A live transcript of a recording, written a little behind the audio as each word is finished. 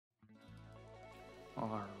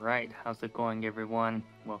Alright, how's it going everyone?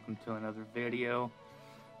 Welcome to another video.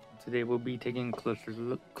 Today we'll be taking a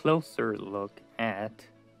closer look at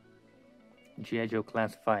G.I.Joe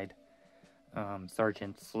Classified.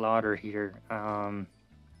 Sergeant Slaughter here. I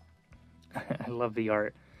love the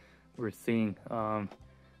art we're seeing.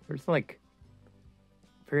 There's like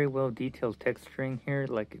very well detailed texturing here,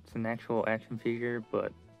 like it's an actual action figure,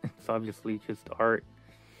 but it's obviously just art.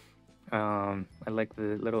 I like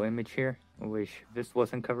the little image here. I wish this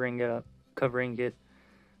wasn't covering it,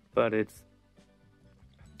 but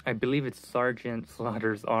I believe it's Sergeant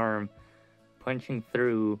Slaughter's arm punching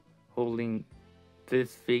through, holding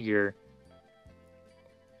this figure,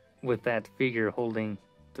 with that figure holding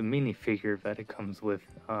the minifigure that it comes with.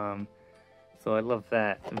 So I love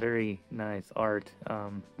that. Very nice art.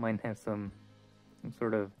 Mine has some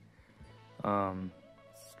sort of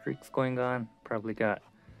streaks going on. Probably got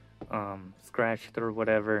scratched or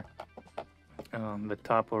whatever. The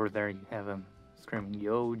top over there, you have him screaming,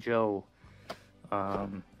 "Yo, Joe."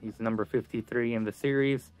 He's number 53 in the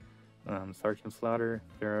series. Sergeant Slaughter.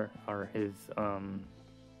 There are his,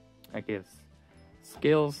 I guess,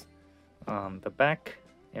 skills. The back,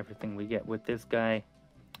 everything we get with this guy,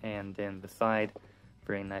 and then the side,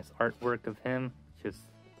 very nice artwork of him just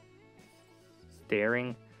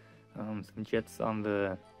staring. Some jets on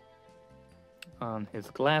his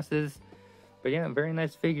glasses, but yeah, very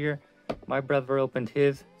nice figure. My brother opened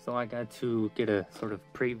his, so I got to get a sort of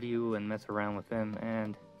preview and mess around with him,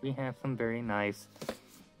 and we have some very nice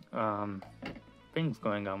things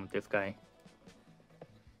going on with this guy.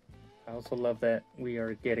 I also love that we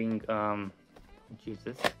are getting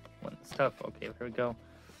Jesus, one stuff. Okay, there we go.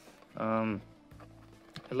 I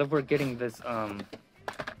love we're getting this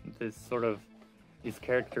these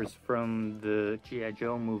characters from the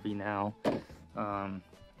G.I.Joe movie now.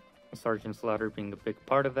 Sergeant Slaughter being a big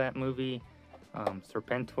part of that movie.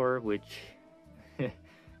 Serpentor, which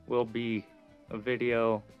will be a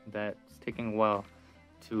video that's taking a while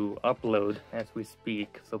to upload as we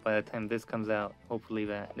speak. So by the time this comes out, hopefully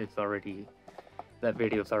that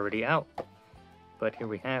video is already out. But here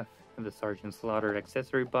we have the Sergeant Slaughter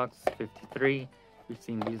accessory box 53. We've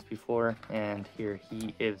seen these before, and here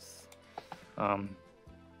he is.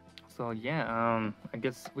 So yeah, I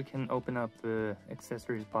guess we can open up the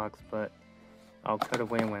accessories box, but I'll cut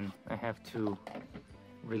away when I have to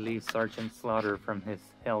release Sergeant Slaughter from his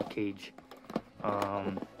hell cage.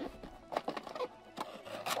 Oh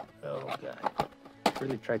god.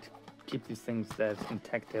 Really try to keep these things as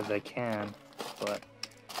intact as I can, but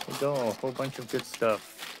there we go, a whole bunch of good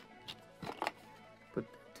stuff. Put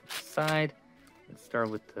that to the side. Let's start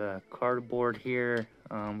with the cardboard here.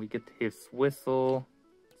 We get his whistle.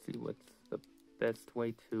 Let's see what's the best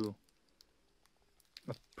way to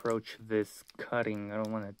approach this cutting. I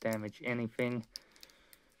don't want to damage anything.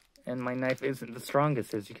 And my knife isn't the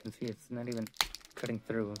strongest, as you can see. It's not even cutting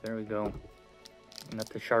through. There we go. Not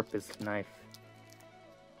the sharpest knife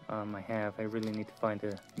I have. I really need to find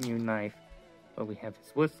a new knife. But we have his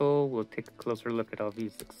whistle. We'll take a closer look at all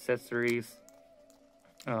these accessories.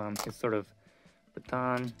 His sort of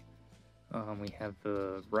baton. We have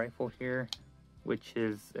the rifle here, which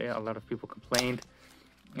is, a lot of people complained,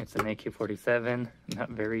 it's an AK-47, not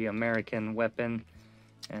very American weapon.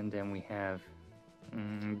 And then we have,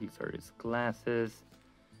 these are his glasses,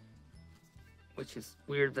 which is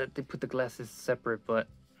weird that they put the glasses separate, but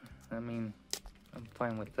I mean, I'm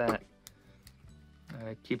fine with that.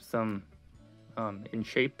 It keeps them in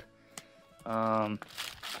shape. We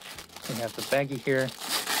have the baggie here.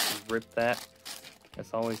 Rip that.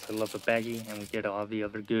 As always, I love a baggie, and we get all the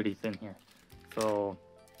other goodies in here. So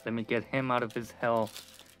let me get him out of his hell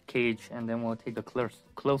cage, and then we'll take a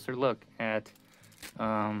closer look at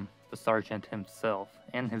the sergeant himself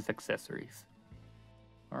and his accessories.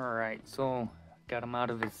 Alright, so got him out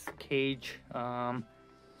of his cage. One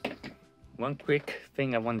quick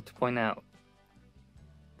thing I wanted to point out.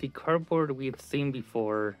 The cardboard we've seen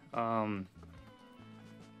before,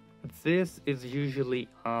 this is usually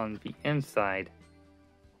on the inside,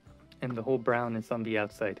 and the whole brown is on the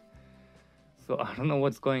outside. So I don't know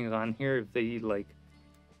what's going on here, if they like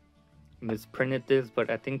misprinted this, but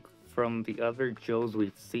I think from the other Joes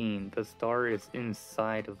we've seen, the star is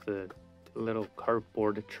inside of the little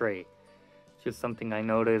cardboard tray. Just something I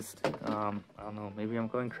noticed. I don't know, maybe I'm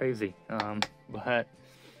going crazy. But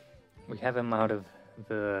we have him out of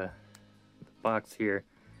the box here,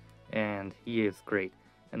 and he is great.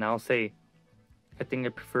 And I'll say, I think I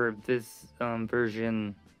prefer this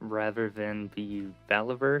version rather than the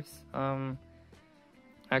Valiverse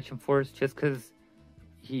Action Force, just because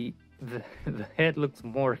the head looks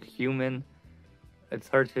more human it's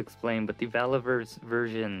hard to explain, but the Valaverse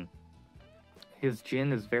version, his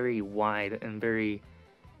chin is very wide and very.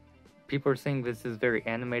 People are saying this is very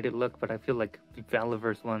animated look, but I feel like the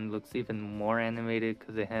Valaverse one looks even more animated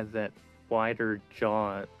because it has that wider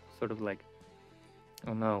jaw, sort of like, I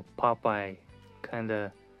don't know, Popeye kind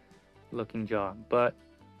of looking jaw. But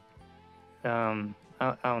I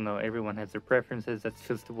don't know. Everyone has their preferences. That's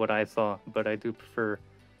just what I saw, but I do prefer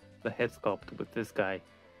the head sculpt with this guy.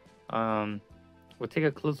 We'll take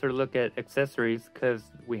a closer look at accessories because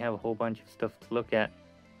we have a whole bunch of stuff to look at.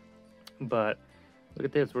 But look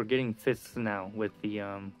at this, we're getting fists now with the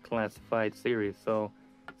classified series. So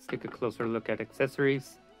let's take a closer look at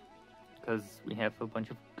accessories because we have a bunch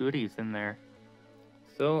of goodies in there.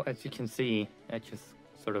 So as you can see, I just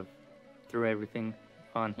sort of threw everything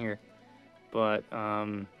on here. But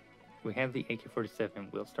we have the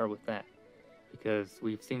AK-47. We'll start with that because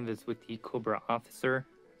we've seen this with the Cobra Officer.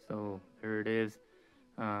 So there it is.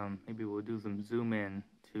 Maybe we'll do some zoom in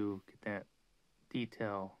to get that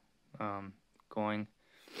detail going.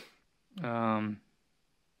 Yeah,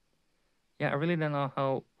 I really don't know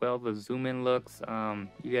how well the zoom in looks.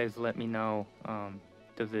 You guys let me know.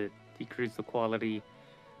 Does it decrease the quality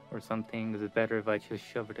or something? Is it better if I just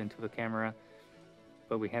shove it into the camera?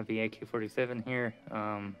 But we have the AK-47 here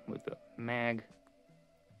with the mag.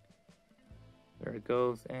 There it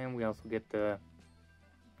goes, and we also get the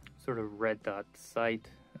sort of red dot sight.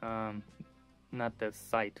 Not the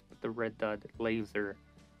sight, but the red dot laser.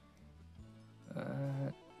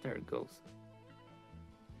 There it goes.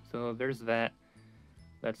 So there's that.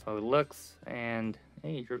 That's how it looks. And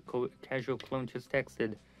hey, your casual clone just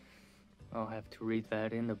texted. I'll have to read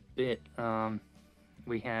that in a bit.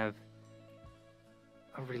 We have.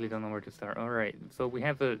 I really don't know where to start. Alright, so we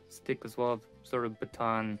have a stick as well, sort of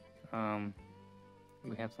baton.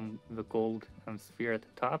 We have the gold sphere at the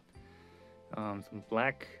top, some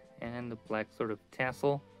black, and the black sort of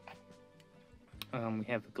tassel. We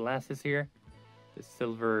have the glasses here, the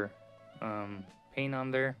silver paint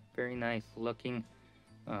on there, very nice looking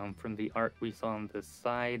from the art we saw on the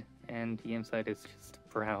side, and the inside is just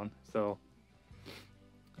brown. So,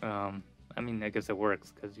 I mean, I guess it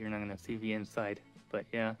works because you're not going to see the inside. But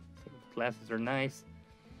yeah, so the glasses are nice.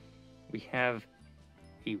 We have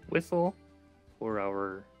a whistle for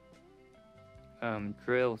our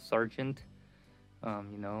drill sergeant.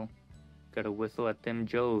 You know, gotta whistle at them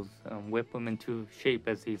Joes, whip them into shape,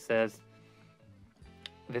 as he says.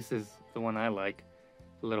 This is the one I like.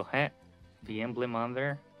 The little hat, the emblem on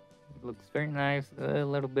there, it looks very nice. A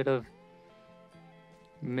little bit of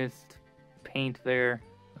mist paint there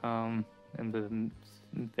in the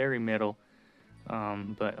very middle.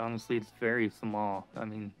 But honestly, it's very small. I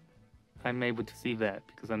mean, I'm able to see that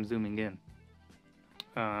because I'm zooming in.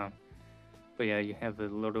 But yeah, you have the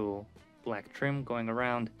little black trim going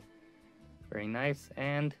around. Very nice.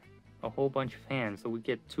 And a whole bunch of hands. So we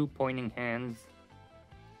get 2 pointing hands.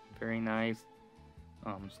 Very nice.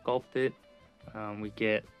 Sculpted. We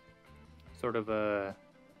get sort of a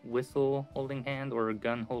whistle holding hand or a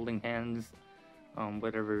gun holding hands.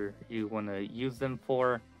 Whatever you want to use them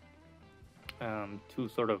for. 2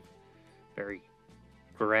 sort of very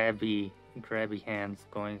grabby hands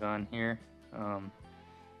going on here.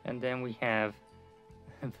 And then we have,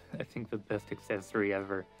 I think, the best accessory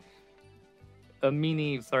ever. A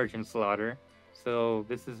mini Sergeant Slaughter. So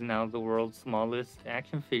this is now the world's smallest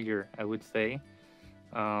action figure, I would say.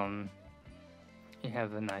 You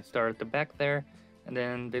have a nice star at the back there. And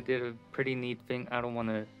then they did a pretty neat thing. I don't want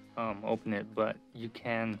to open it, but you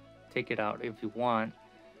can take it out if you want.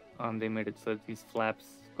 They made it so these flaps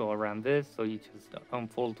go around this, so you just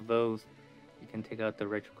unfold those. You can take out the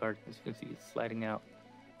retro card, as you can see it's sliding out.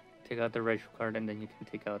 Take out the retro card, and then you can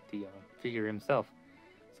take out the figure himself.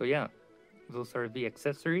 So yeah, those are the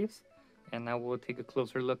accessories, and now we'll take a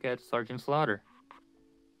closer look at Sergeant Slaughter.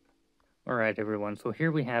 Alright everyone, so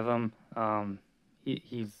here we have him.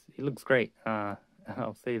 He looks great, I'll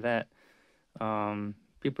say that.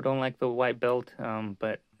 People don't like the white belt,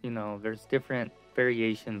 but you know, there's different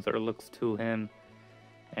variations or looks to him,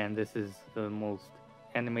 and this is the most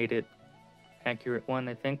animated, accurate one,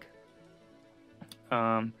 I think.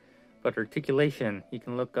 But articulation, you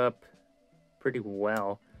can look up pretty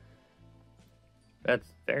well.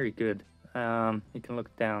 That's very good. You can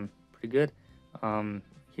look down pretty good.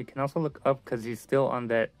 You can also look up because he's still on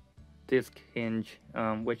that disc hinge,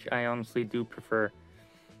 which I honestly do prefer.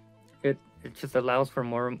 It just allows for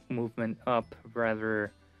more movement up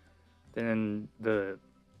rather than the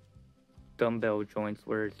dumbbell joints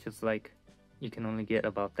where it's just like you can only get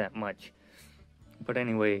about that much. But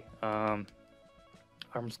anyway,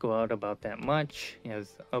 arms go out about that much. He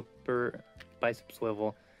has upper bicep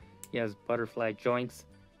swivel. He has butterfly joints,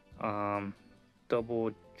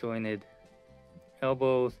 double jointed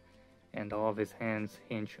elbows, and all of his hands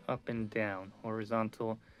hinge up and down,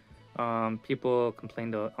 horizontal. People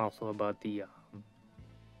complained also about the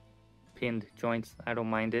pinned joints. I don't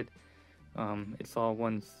mind it. It's all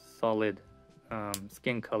one solid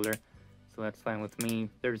skin color, so that's fine with me.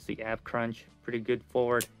 There's the ab crunch, pretty good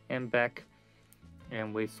forward and back,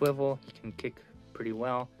 and waist swivel. He can kick pretty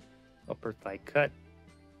well. Upper thigh cut,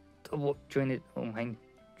 double jointed. Oh, my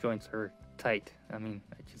joints are tight. I mean,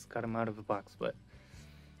 I just got him out of the box, but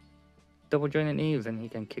double jointed knees, and he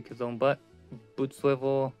can kick his own butt. Boot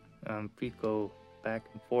swivel, feet go back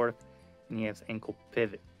and forth, and he has ankle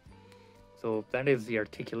pivot. So that is the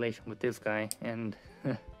articulation with this guy, and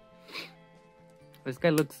this guy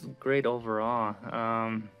looks great overall.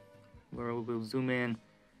 We'll zoom in.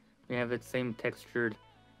 We have that same textured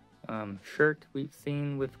shirt we've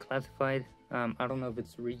seen with Classified. I don't know if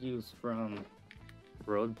it's reused from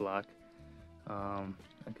Roadblock. I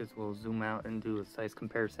guess we'll zoom out and do a size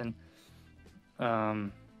comparison. I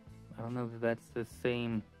don't know if that's the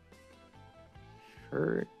same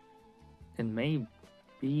shirt. It may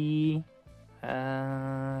be.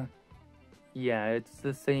 Yeah, it's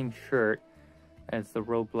the same shirt as the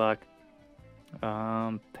Roadblock.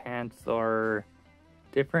 Pants are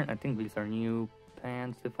different. I think these are new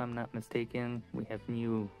pants, if I'm not mistaken. We have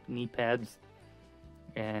new knee pads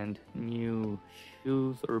and new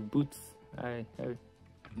shoes or boots. I'm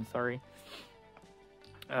sorry.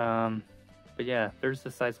 But yeah, there's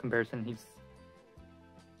the size comparison. He's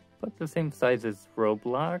about the same size as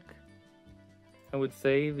Roadblock. I would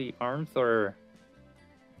say the arms are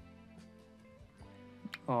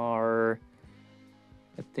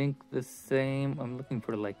I think the same. I'm looking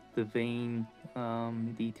for like the vein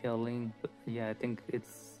detailing, but yeah, I think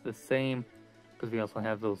it's the same because we also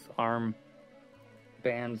have those arm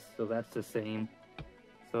bands, so that's the same.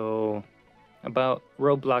 So about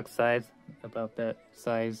Roadblock size, about that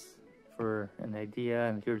size for an idea.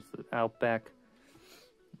 And here's the Outback,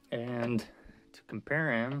 and to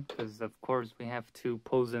compare him, because of course we have to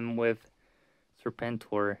pose him with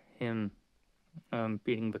Serpentor, him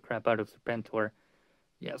beating the crap out of Serpentor.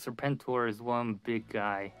 Yeah, Serpentor is one big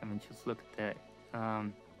guy. I mean, just look at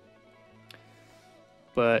that.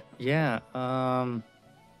 But yeah,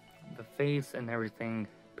 the face and everything,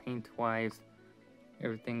 paint-wise,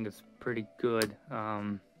 everything is pretty good.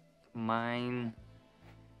 Mine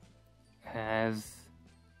has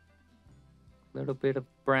a little bit of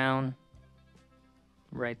brown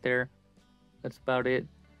right there. That's about it.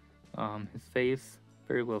 His face,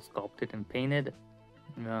 very well sculpted and painted.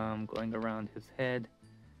 Going around his head,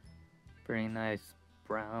 very nice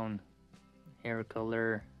brown hair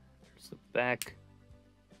color. There's the back.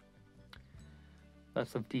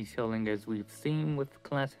 Lots of detailing as we've seen with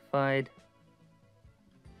Classified.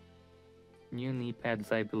 New knee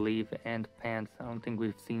pads, I believe, and pants. I don't think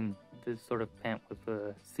we've seen this sort of pant with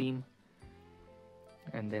a seam.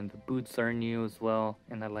 And then the boots are new as well,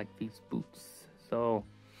 and I like these boots. So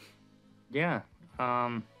yeah,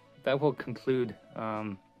 that will conclude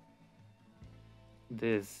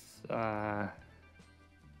this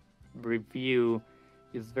review.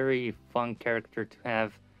 He's a very fun character to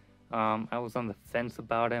have. I was on the fence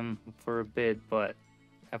about him for a bit, but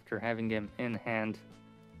after having him in hand,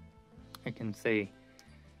 I can say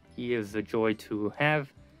he is a joy to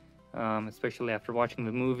have, especially after watching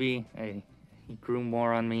the movie. He grew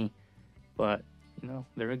more on me, but you know,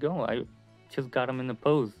 there we go. I just got him in the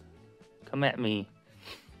pose. Come at me.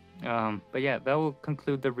 But yeah, that will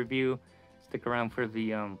conclude the review. Stick around for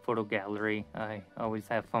the photo gallery. I always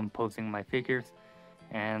have fun posting my figures,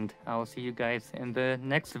 and I'll see you guys in the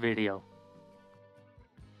next video.